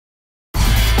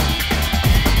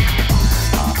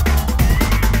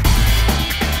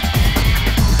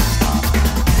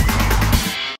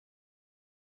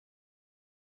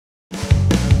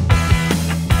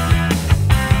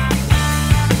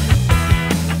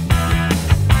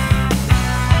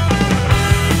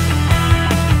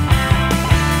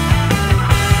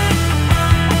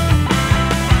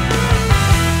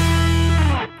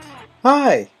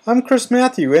I'm Chris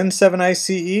Matthieu,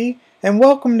 N7ICE, and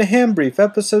welcome to HamBrief,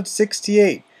 episode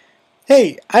 68.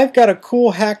 Hey, I've got a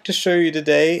cool hack to show you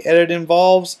today, and it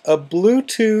involves a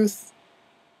Bluetooth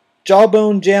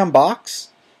JawBone Jambox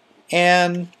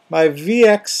and my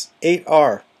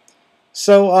VX-8R.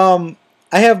 So,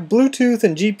 I have Bluetooth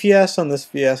and GPS on this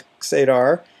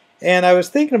VX-8R, and I was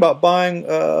thinking about buying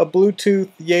a Bluetooth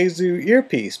Yaesu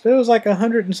earpiece, but it was like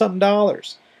 $100 and something. I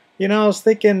was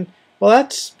thinking, well,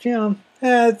 that's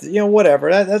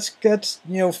whatever. That's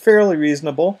fairly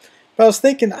reasonable. But I was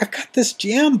thinking, I've got this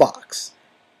Jambox.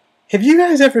 Have you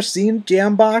guys ever seen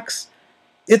Jambox?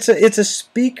 It's a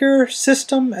speaker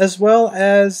system as well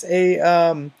as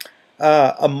a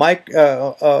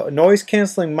noise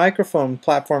canceling microphone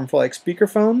platform for like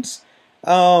speakerphones.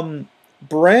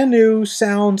 Brand new,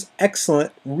 sounds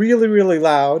excellent, really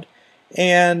loud,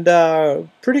 and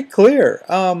pretty clear.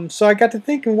 So I got to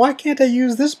thinking, why can't I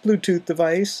use this Bluetooth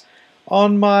device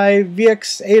on my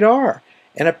VX-8R?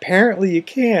 And apparently you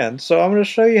can. So I'm going to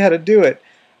show you how to do it.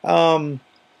 So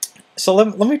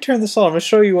let me turn this on. I'm going to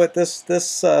show you what this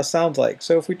sounds like.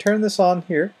 So if we turn this on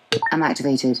here, I'm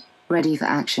activated. Ready for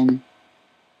action.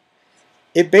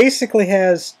 It basically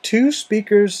has two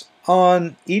speakers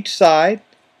on each side,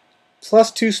 plus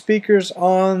two speakers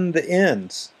on the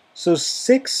ends. So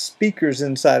 6 speakers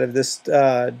inside of this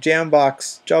JawBone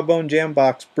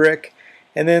Jambox brick,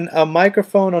 and then a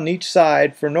microphone on each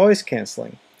side for noise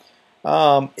canceling.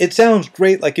 It sounds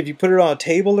great, like if you put it on a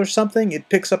table or something, it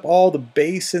picks up all the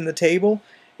bass in the table,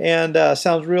 and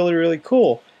sounds really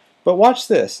cool. But watch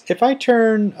this. If I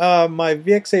turn my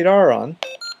VX-8R on,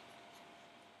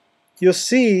 you'll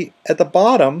see at the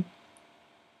bottom,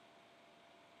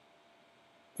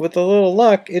 with a little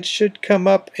luck, it should come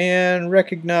up and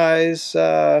recognize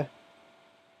my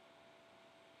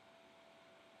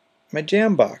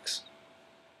Jambox.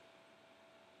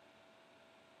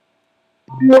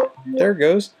 There it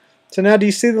goes. So now do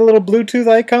you see the little Bluetooth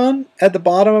icon at the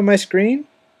bottom of my screen?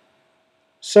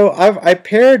 So I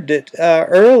paired it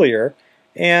earlier,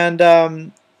 and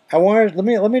I wanted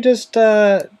let me just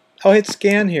I'll hit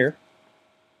scan here.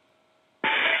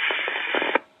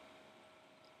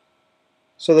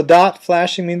 So the dot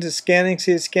flashing means it's scanning.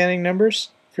 See, it's scanning numbers,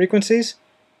 frequencies.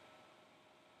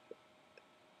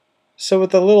 So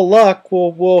with a little luck,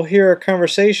 we'll hear a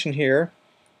conversation here.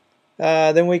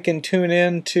 Then we can tune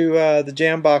in to the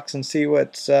Jambox and see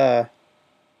what's. Or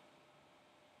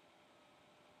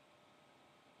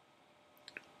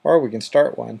we can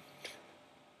start one.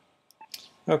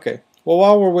 Okay. Well,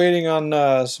 while we're waiting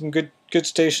on some good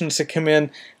stations to come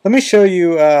in, let me show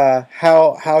you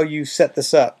how you set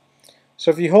this up. So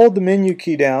if you hold the menu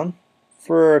key down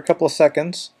for a couple of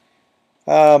seconds,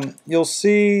 you'll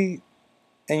see,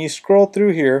 and you scroll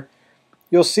through here,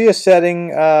 you'll see a setting.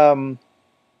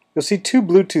 You'll see 2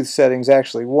 Bluetooth settings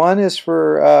actually. One is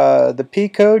for the P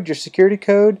code, your security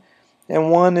code, and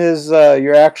one is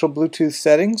your actual Bluetooth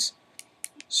settings.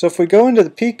 So if we go into the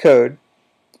P code,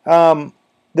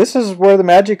 this is where the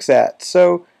magic's at.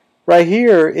 So right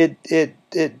here, it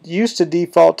used to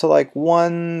default to like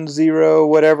 1, 0,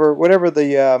 whatever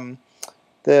the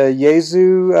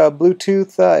Yaesu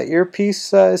Bluetooth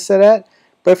earpiece is set at.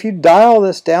 But if you dial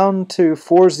this down to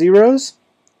 4 zeros,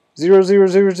 0, 0,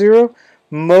 0, 0,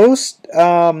 most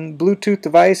Bluetooth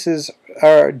devices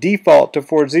are default to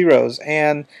 4 zeros,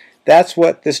 and that's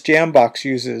what this Jambox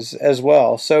uses as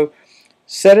well. So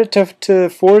set it to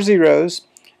 4 zeros,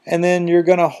 and then you're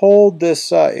going to hold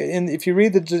this, if you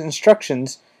read the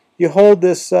instructions, you hold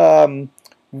this VM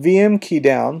key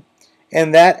down,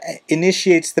 and that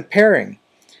initiates the pairing.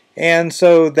 And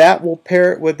so that will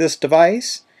pair it with this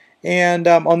device, and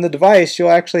on the device you'll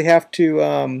actually have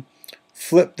to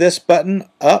flip this button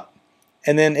up,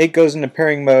 and then it goes into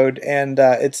pairing mode, and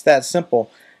it's that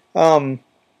simple.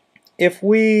 If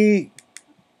we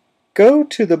go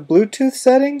to the Bluetooth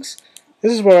settings,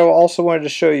 this is what I also wanted to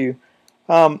show you.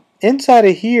 Inside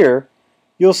of here,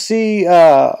 you'll see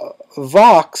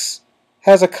Vox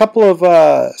has a couple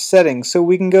of settings. So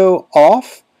we can go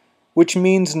off, which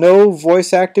means no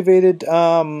voice-activated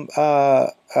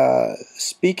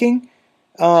speaking.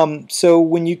 So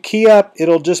when you key up,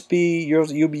 it'll just be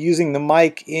you'll be using the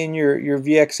mic in your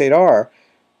VX-8R.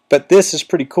 But this is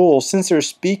pretty cool. Since there's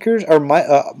speakers or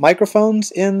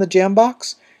microphones in the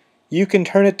Jambox, you can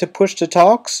turn it to push to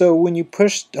talk. So when you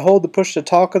hold the push to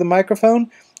talk of the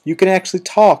microphone, you can actually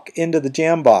talk into the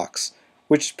Jambox,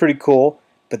 which is pretty cool.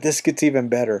 But this gets even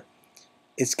better.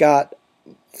 It's got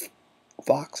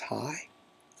Vox high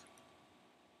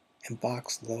and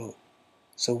Vox low.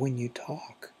 So when you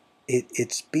talk,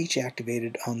 it's speech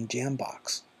activated on the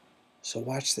Jambox. So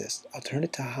watch this. I'll turn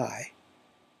it to high.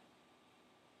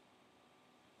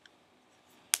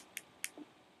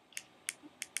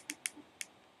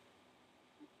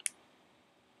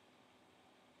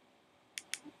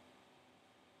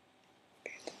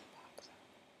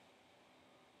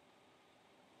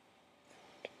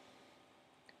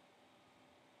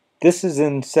 This is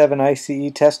in 7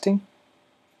 ICE testing.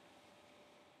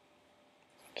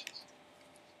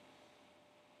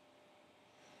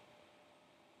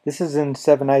 This is in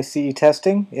 7 ICE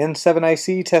testing. In 7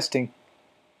 ICE testing.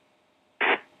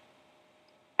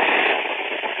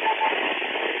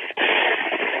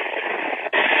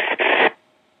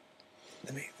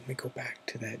 Let me go back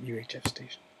to that UHF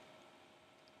station.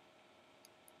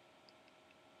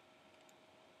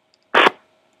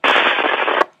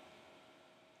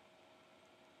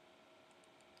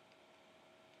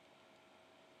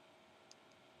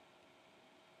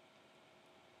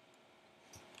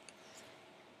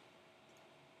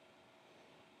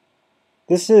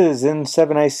 This is in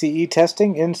 7 ICE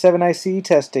testing. In 7 ICE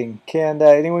testing. Can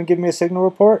anyone give me a signal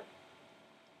report?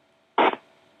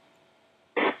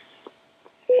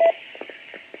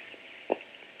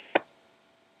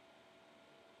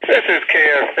 This is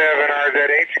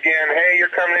KF7RZH again. Hey, you're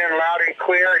coming in loud and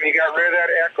clear, and you got rid of that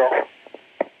echo.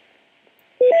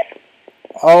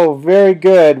 Oh, very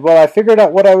good. Well, I figured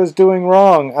out what I was doing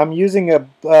wrong. I'm using a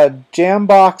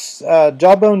Jambox,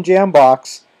 JawBone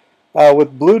Jambox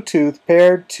with Bluetooth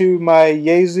paired to my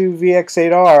Yaesu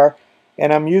VX-8R,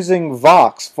 and I'm using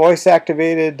Vox,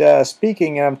 voice-activated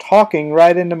speaking, and I'm talking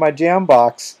right into my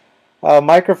Jambox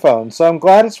microphone. So I'm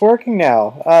glad it's working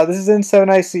now. This is in 7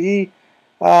 ICE.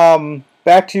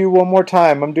 Back to you one more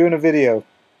time. I'm doing a video.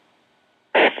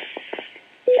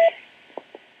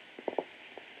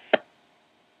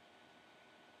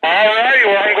 Alrighty,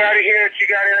 well, I'm glad to hear that you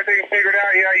got everything figured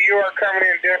out. Yeah, you are coming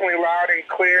in definitely loud and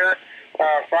clear. 5.9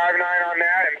 on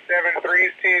that and 7.3s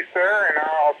to you, sir, and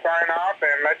I'll sign off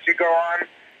and let you go on,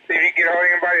 see if you can get a hold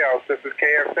of anybody else. This is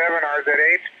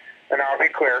KF7RZH, and I'll be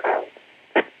clear.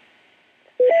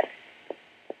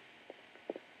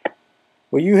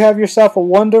 Well, you have yourself a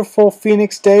wonderful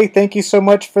Phoenix day. Thank you so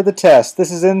much for the test.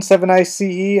 This is N7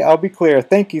 ICE. I'll be clear.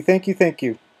 Thank you, thank you, thank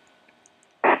you.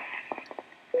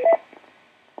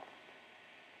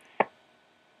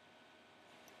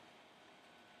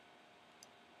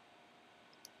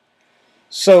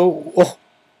 So, well,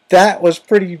 that was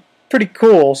pretty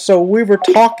cool. So we were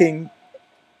talking.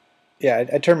 Yeah,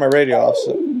 I turned my radio off.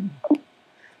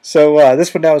 So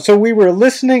this one down. So we were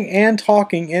listening and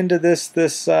talking into this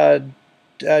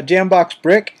Jambox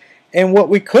brick, and what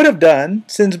we could have done,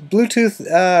 since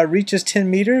Bluetooth reaches 10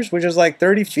 meters, which is like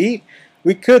 30 feet,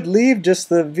 we could leave just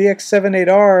the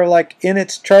VX-8R like in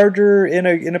its charger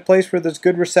in a place where there's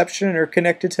good reception or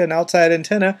connected to an outside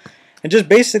antenna, and just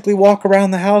basically walk around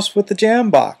the house with the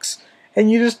Jambox. And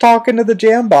you just talk into the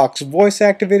Jambox,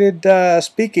 voice-activated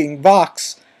speaking,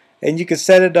 Vox, and you can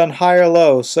set it on high or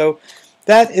low. So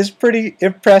that is pretty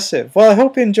impressive. Well, I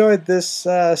hope you enjoyed this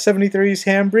 73's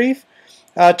HamBrief.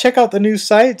 Check out the new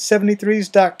site,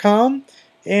 73s.com,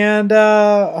 and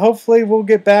hopefully we'll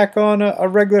get back on a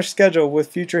regular schedule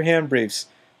with future HamBriefs.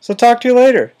 So talk to you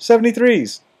later,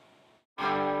 73s.